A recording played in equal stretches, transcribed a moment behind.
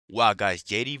Wow, guys,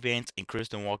 JD Vance and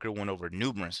Kristen Welker went over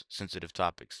numerous sensitive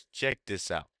topics. Check this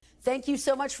out. Thank you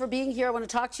so much for being here. I want to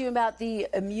talk to you about the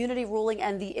immunity ruling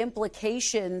and the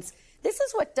implications. This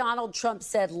is what Donald Trump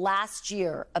said last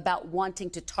year about wanting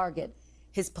to target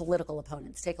his political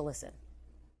opponents. Take a listen.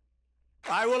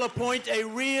 I will appoint a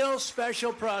real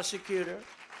special prosecutor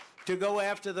to go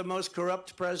after the most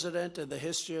corrupt president in the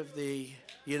history of the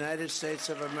United States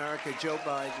of America, Joe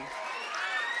Biden,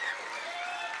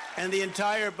 and the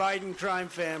entire Biden crime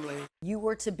family. You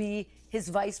were to be his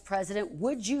vice president.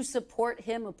 Would you support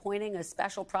him appointing a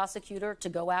special prosecutor to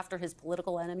go after his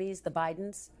political enemies, the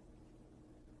Bidens?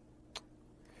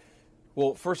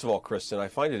 Well, first of all, Kristen, I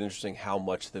find it interesting how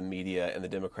much the media and the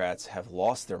Democrats have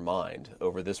lost their mind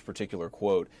over this particular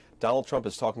quote. Donald Trump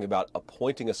is talking about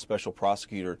appointing a special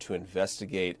prosecutor to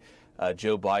investigate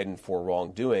Joe Biden for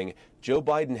wrongdoing. Joe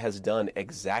Biden has done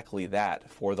exactly that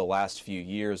for the last few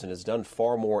years and has done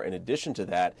far more in addition to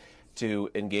that to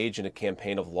engage in a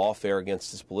campaign of lawfare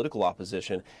against his political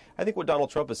opposition. I think what Donald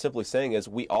Trump is simply saying is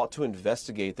we ought to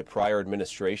investigate the prior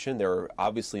administration. There are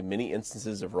obviously many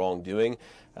instances of wrongdoing.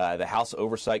 The House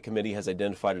Oversight Committee has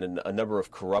identified a number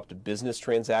of corrupt business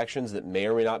transactions that may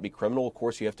or may not be criminal. Of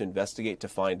course, you have to investigate to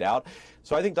find out.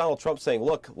 So I think Donald Trump saying,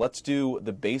 look, let's do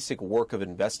the basic work of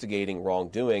investigating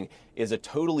wrongdoing is a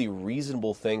totally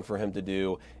reasonable thing for him to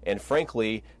do. And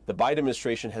frankly, the Biden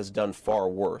administration has done far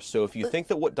worse. So if you think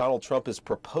that what Donald Trump is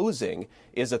proposing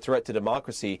is a threat to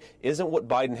democracy, isn't what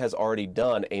Biden has already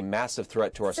done a massive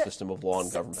threat to our system of law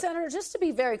and government? Senator, just to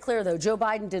be very clear, though, Joe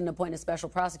Biden didn't appoint a special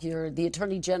prosecutor. The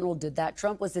Attorney General did that.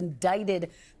 Trump was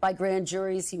indicted by grand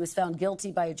juries. He was found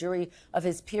guilty by a jury of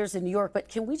his peers in New York. But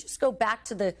can we just go back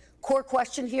to the core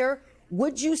question here?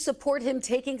 Would you support him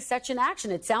taking such an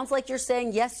action? It sounds like you're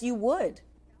saying, yes, you would.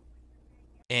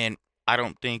 And I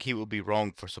don't think he would be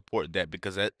wrong for supporting that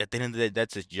because at the end of the day,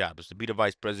 that's his job, is to be the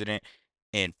vice president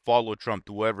and follow Trump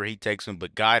to wherever he takes him,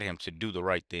 but guide him to do the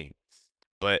right thing.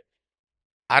 But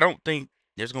I don't think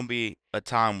there's going to be a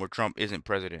time where Trump isn't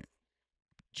president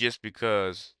just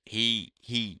because he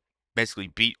basically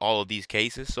beat all of these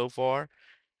cases so far,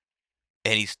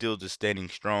 and he's still just standing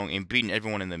strong and beating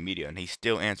everyone in the media, and he's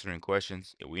still answering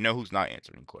questions. We know who's not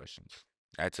answering questions.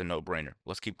 That's a no-brainer.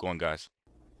 Let's keep going, guys.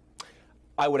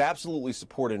 I would absolutely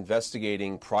support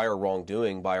investigating prior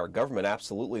wrongdoing by our government.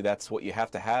 Absolutely, that's what you have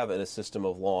to have in a system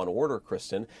of law and order,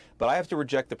 Kristen. But I have to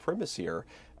reject the premise here.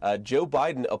 Joe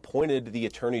Biden appointed the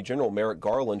Attorney General, Merrick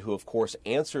Garland, who, of course,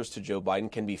 answers to Joe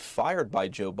Biden, can be fired by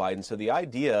Joe Biden. So the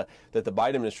idea that the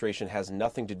Biden administration has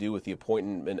nothing to do with the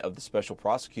appointment of the special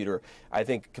prosecutor, I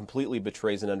think, completely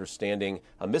betrays a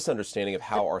misunderstanding of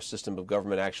how our system of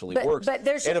government actually works.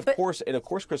 And of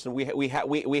course, Kristen, we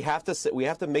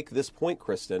have to make this point,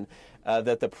 Kristen,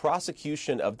 that the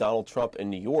prosecution of Donald Trump in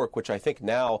New York, which I think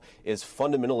now is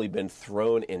fundamentally been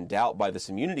thrown in doubt by this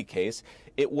immunity case,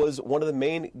 it was one of the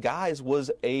main guys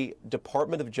was a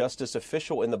Department of Justice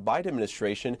official in the Biden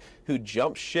administration who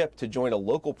jumped ship to join a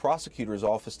local prosecutor's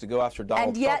office to go after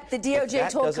Donald Trump. And yet the DOJ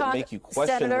told Congress, that doesn't make you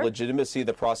question the legitimacy of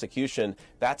the prosecution.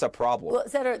 That's a problem. Well,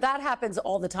 Senator, that happens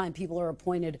all the time. People are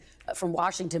appointed from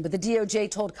Washington, but the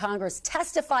DOJ told Congress,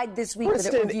 testified this week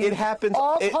Kristen, that it reviewed it happens.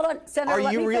 Hold on, Senator,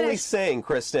 are you really saying,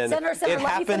 Kristen? Senator,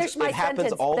 let me finish my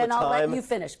sentence. All then the I'll time let you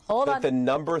finish. Hold on. The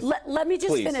number. Let me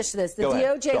just finish this. The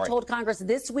DOJ told Congress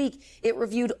this week it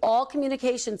reviewed all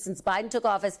communications since Biden took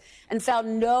office and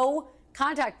found no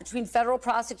contact between federal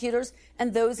prosecutors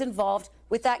and those involved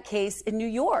with that case in New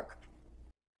York.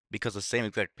 Because the same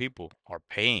exact people are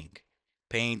paying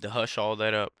to hush all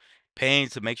that up, paying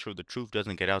to make sure the truth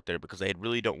doesn't get out there because they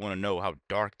really don't want to know how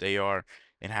dark they are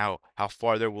and how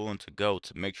far they're willing to go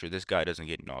to make sure this guy doesn't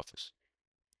get in office.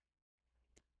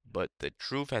 But the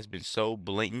truth has been so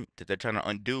blatant that they're trying to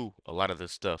undo a lot of the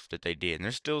stuff that they did. And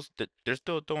they're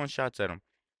still throwing shots at him.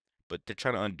 But they're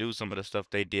trying to undo some of the stuff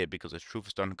they did because the truth is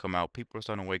starting to come out. People are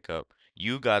starting to wake up.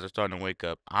 You guys are starting to wake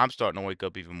up. I'm starting to wake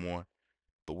up even more.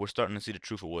 But we're starting to see the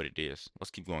truth of what it is.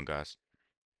 Let's keep going, guys.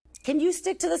 Can you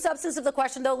stick to the substance of the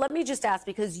question, though? Let me just ask,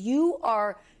 because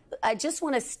I just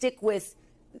want to stick with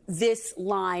this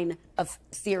line of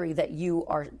theory that you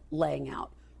are laying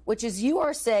out, which is you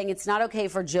are saying it's not okay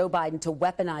for Joe Biden to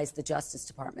weaponize the Justice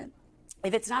Department.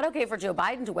 If it's not okay for Joe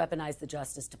Biden to weaponize the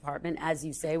Justice Department, as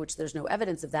you say, which there's no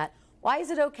evidence of that, why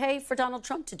is it okay for Donald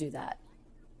Trump to do that?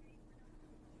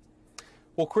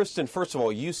 Well, Kristen, first of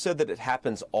all, you said that it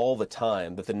happens all the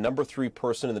time, that the number 3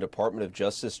 person in the Department of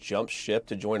Justice jumps ship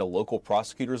to join a local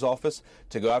prosecutor's office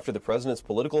to go after the president's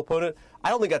political opponent.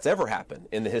 I don't think that's ever happened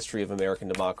in the history of American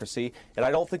democracy, and I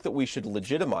don't think that we should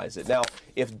legitimize it. Now,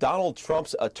 if Donald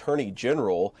Trump's attorney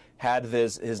general had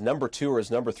his number 2 or his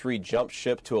number 3 jump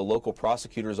ship to a local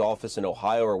prosecutor's office in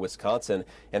Ohio or Wisconsin,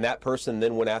 and that person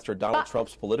then went after Donald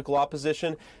Trump's political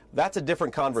opposition, that's a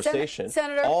different conversation.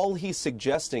 Senator, all he's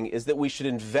suggesting is that we should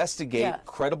investigate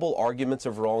credible arguments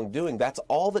of wrongdoing. That's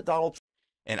all that Donald Trump.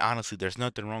 And honestly, there's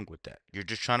nothing wrong with that. You're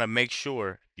just trying to make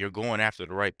sure you're going after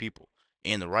the right people.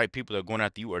 And the right people that are going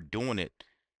after you are doing it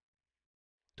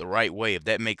the right way, if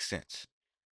that makes sense.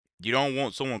 You don't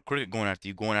want someone crooked going after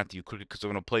you crooked because they're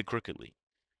going to play crookedly.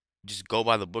 Just go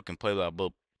by the book and play by the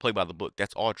book. Play by the book.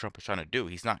 That's all Trump is trying to do.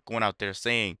 He's not going out there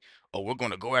saying, "Oh, we're going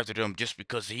to go after them just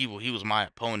because he was my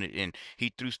opponent and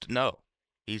he threw no."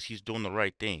 He's doing the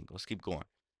right thing. Let's keep going.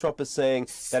 Trump is saying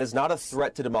that is not a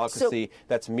threat to democracy.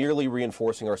 That's merely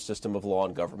reinforcing our system of law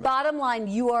and government. Bottom line,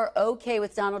 you are okay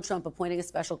with Donald Trump appointing a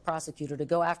special prosecutor to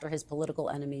go after his political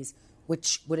enemies,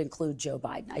 which would include Joe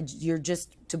Biden. You're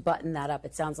just to button that up.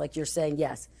 It sounds like you're saying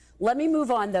yes. Let me move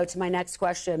on, though, to my next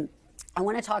question. I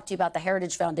want to talk to you about the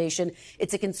Heritage Foundation.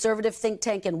 It's a conservative think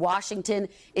tank in Washington.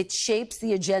 It shapes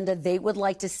the agenda they would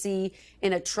like to see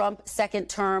in a Trump second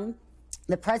term.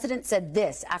 The president said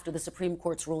this after the Supreme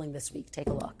Court's ruling this week. Take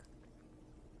a look.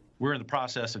 We're in the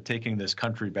process of taking this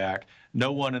country back.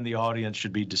 No one in the audience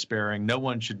should be despairing. No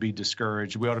one should be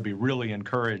discouraged. We ought to be really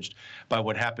encouraged by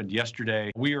what happened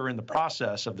yesterday. We are in the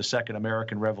process of the Second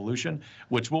American Revolution,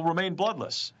 which will remain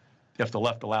bloodless if the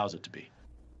left allows it to be.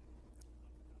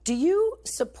 Do you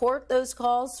support those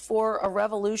calls for a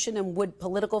revolution, and would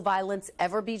political violence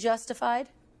ever be justified?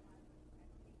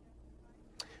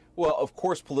 Well, of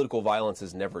course, political violence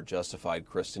is never justified,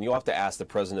 Kristen. You'll have to ask the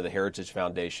president of the Heritage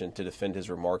Foundation to defend his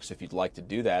remarks if you'd like to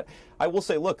do that. I will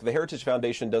say, look, the Heritage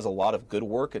Foundation does a lot of good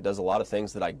work. It does a lot of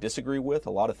things that I disagree with,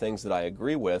 a lot of things that I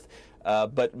agree with.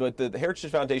 But the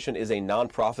Heritage Foundation is a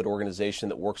nonprofit organization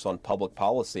that works on public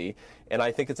policy, and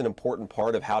I think it's an important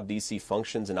part of how D.C.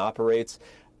 functions and operates.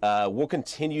 We'll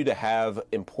continue to have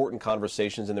important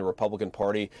conversations in the Republican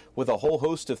Party with a whole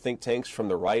host of think tanks from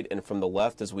the right and from the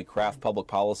left as we craft public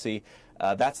policy.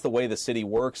 That's the way the city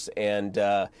works. And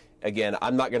again,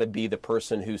 I'm not going to be the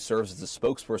person who serves as the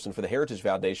spokesperson for the Heritage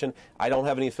Foundation. I don't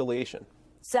have any affiliation.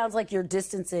 Sounds like you're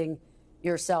distancing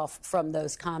yourself from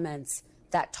those comments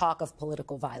that talk of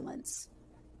political violence.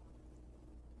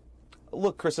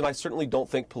 Look, Kristen, I certainly don't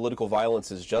think political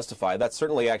violence is justified. That's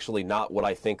certainly actually not what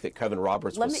I think that Kevin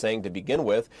Roberts was saying to begin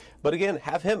with. But again,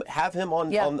 have him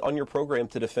on your program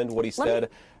to defend what he said,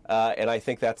 and I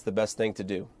think that's the best thing to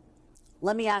do.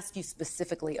 Let me ask you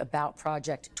specifically about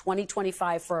Project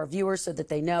 2025 for our viewers so that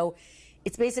they know.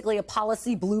 It's basically a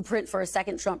policy blueprint for a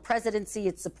second Trump presidency.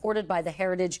 It's supported by the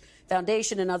Heritage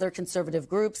Foundation and other conservative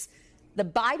groups. The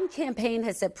Biden campaign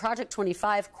has said Project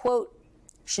 25, quote,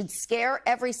 should scare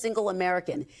every single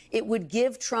American. It would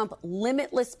give Trump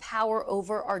limitless power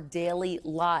over our daily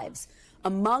lives.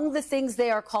 Among the things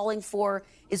they are calling for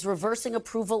is reversing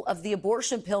approval of the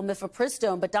abortion pill,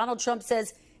 mifepristone. But Donald Trump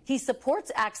says he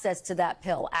supports access to that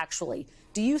pill, actually.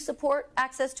 Do you support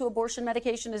access to abortion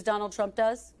medication as Donald Trump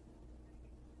does?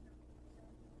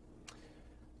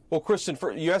 Well, Kristen,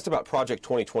 you asked about Project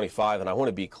 2025, and I want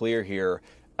to be clear here.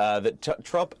 That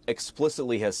Trump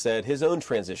explicitly has said his own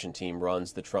transition team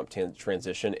runs the Trump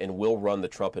transition and will run the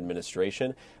Trump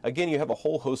administration. Again, you have a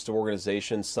whole host of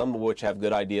organizations, some of which have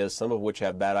good ideas, some of which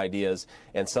have bad ideas,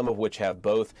 and some of which have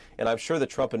both. And I'm sure the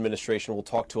Trump administration will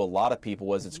talk to a lot of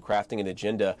people as it's crafting an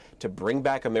agenda to bring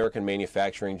back American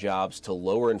manufacturing jobs, to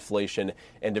lower inflation,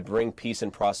 and to bring peace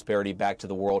and prosperity back to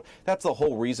the world. That's the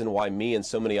whole reason why me and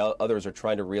so many others are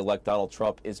trying to reelect Donald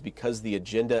Trump, is because the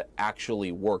agenda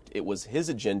actually worked. It was his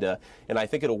agenda, and I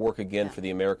think it'll work again for the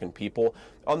American people.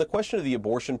 On the question of the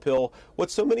abortion pill,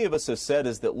 what so many of us have said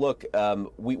is that, look,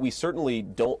 we certainly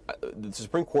don't. The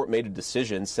Supreme Court made a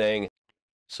decision saying.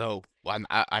 So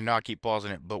I know I keep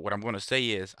pausing it, but what I'm going to say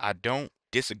is I don't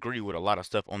disagree with a lot of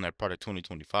stuff on that Project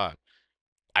 2025.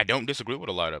 I don't disagree with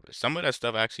a lot of it. Some of that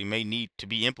stuff actually may need to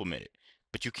be implemented.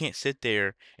 But you can't sit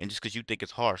there and just because you think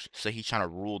it's harsh, say he's trying to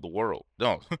rule the world.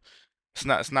 No.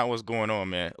 It's not what's going on,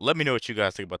 man. Let me know what you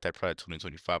guys think about that Project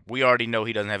 2025. We already know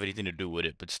he doesn't have anything to do with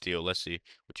it, but still, let's see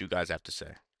what you guys have to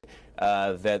say.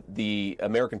 that the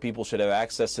American people should have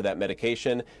access to that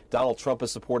medication. Donald Trump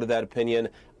has supported that opinion.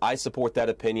 I support that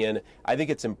opinion. I think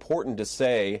it's important to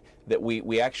say that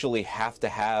we actually have to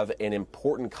have an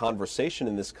important conversation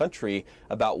in this country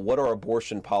about what our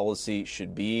abortion policy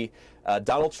should be.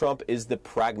 Donald Trump is the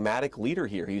pragmatic leader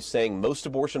here. He's saying most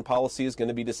abortion policy is going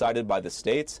to be decided by the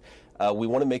states. We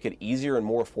want to make it easier and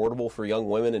more affordable for young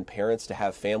women and parents to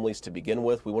have families to begin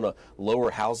with. We want to lower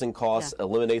housing costs,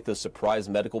 eliminate those surprise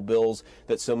medical bills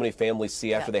that so many families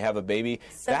see after they have a baby.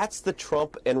 That's the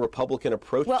Trump and Republican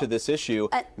approach to this issue.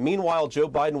 Meanwhile, Joe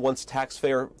Biden wants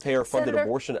taxpayer-funded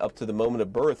abortion up to the moment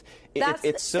of birth.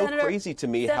 It's so crazy to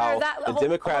me how the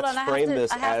Democrats frame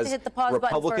this as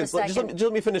Republicans. Just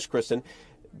let me finish, Kristen.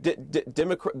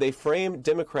 They frame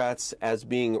Democrats as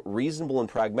being reasonable and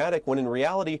pragmatic when in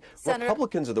reality,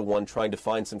 Republicans are the one trying to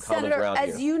find some common ground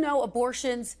here. As you know,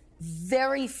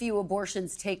 very few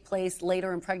abortions take place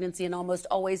later in pregnancy, and almost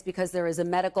always because there is a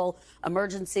medical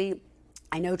emergency.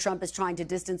 I know Trump is trying to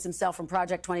distance himself from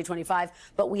Project 2025,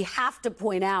 but we have to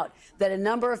point out that a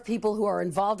number of people who are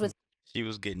involved with She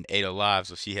was getting ate alive,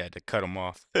 so she had to cut him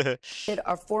off. it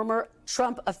are former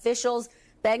Trump officials,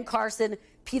 Ben Carson,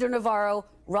 Peter Navarro,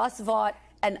 Russ Vought,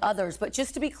 and others. But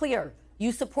just to be clear,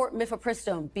 you support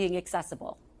mifepristone being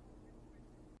accessible.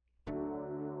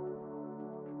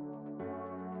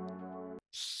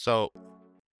 So,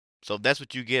 so that's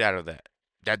what you get out of that.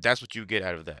 That's what you get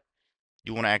out of that.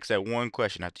 You want to ask that one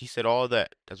question. After he said all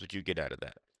that, that's what you get out of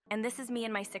that. And this is me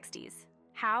in my 60s.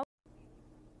 How?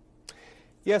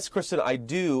 Yes, Kristen, I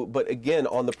do. But again,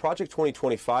 on the Project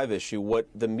 2025 issue, what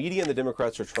the media and the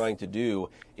Democrats are trying to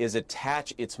do is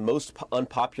attach its most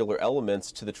unpopular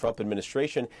elements to the Trump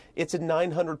administration. It's a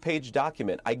 900-page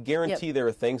document. I guarantee there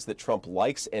are things that Trump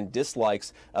likes and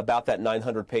dislikes about that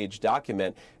 900-page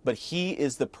document, but he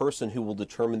is the person who will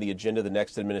determine the agenda of the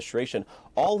next administration.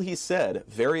 All he said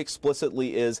very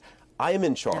explicitly is, I am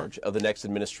in charge of the next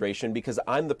administration because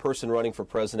I'm the person running for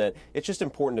president. It's just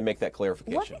important to make that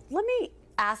clarification. Let me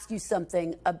ask you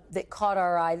something that caught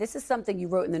our eye. This is something you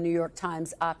wrote in the New York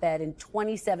Times op-ed in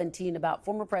 2017 about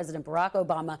former President Barack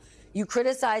Obama. You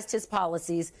criticized his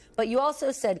policies, but you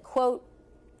also said, quote,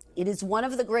 "It is one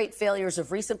of the great failures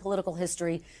of recent political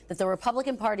history that the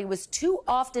Republican Party was too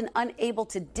often unable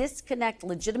to disconnect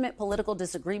legitimate political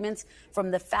disagreements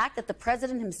from the fact that the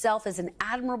president himself is an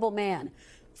admirable man.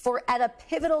 For at a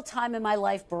pivotal time in my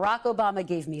life, Barack Obama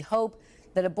gave me hope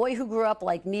that a boy who grew up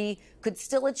like me could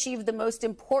still achieve the most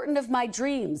important of my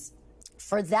dreams.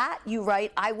 For that, you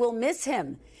write, I will miss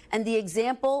him. And the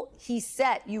example he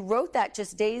set, you wrote that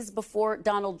just days before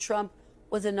Donald Trump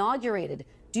was inaugurated.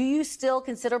 Do you still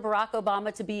consider Barack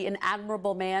Obama to be an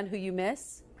admirable man who you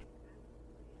miss?"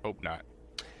 Hope not.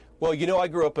 Well, you know, I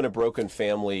grew up in a broken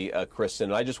family, Kristen,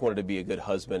 and I just wanted to be a good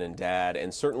husband and dad.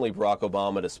 And certainly Barack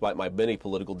Obama, despite my many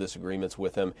political disagreements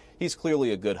with him, he's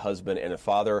clearly a good husband and a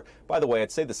father. By the way,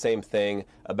 I'd say the same thing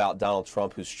about Donald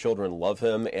Trump, whose children love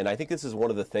him. And I think this is one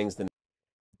of the things that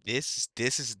This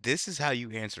is how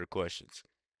you answer questions.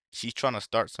 She's trying to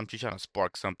start something, she's trying to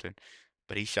spark something,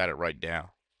 but he shot it right down.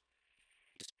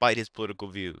 Despite his political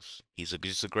views, he's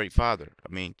just a great father.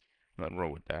 I mean, nothing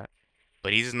wrong with that.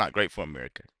 But he's just not great for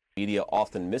America. Media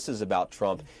often misses about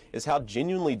Trump is how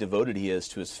genuinely devoted he is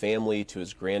to his family, to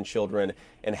his grandchildren,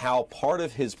 and how part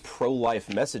of his pro-life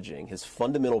messaging, his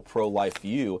fundamental pro-life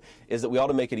view, is that we ought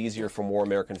to make it easier for more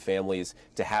American families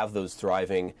to have those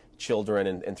thriving children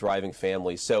and thriving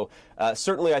families. So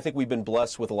certainly I think we've been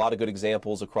blessed with a lot of good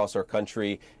examples across our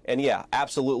country. And yeah,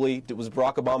 absolutely. Was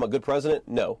Barack Obama a good president?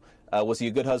 No. Was he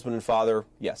a good husband and father?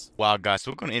 Yes. Wow, guys,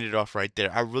 so we're gonna end it off right there.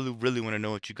 I really want to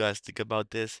know what you guys think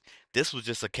about this. This was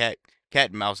just a cat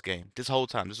and mouse game. This whole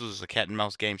time, this was just a cat and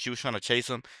mouse game. She was trying to chase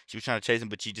him. She was trying to chase him,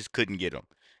 but she just couldn't get him.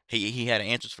 He had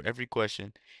answers for every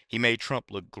question. He made Trump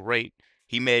look great.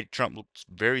 He made Trump look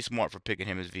very smart for picking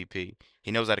him as VP.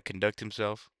 He knows how to conduct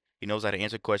himself. He knows how to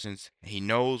answer questions. And he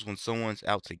knows when someone's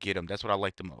out to get him. That's what I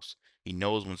like the most. He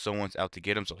knows when someone's out to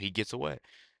get him, so he gets away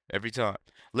every time.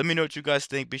 Let me know what you guys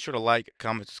think. Be sure to like,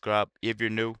 comment, subscribe if you're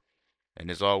new. And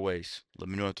as always, let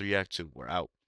me know what to react to. We're out.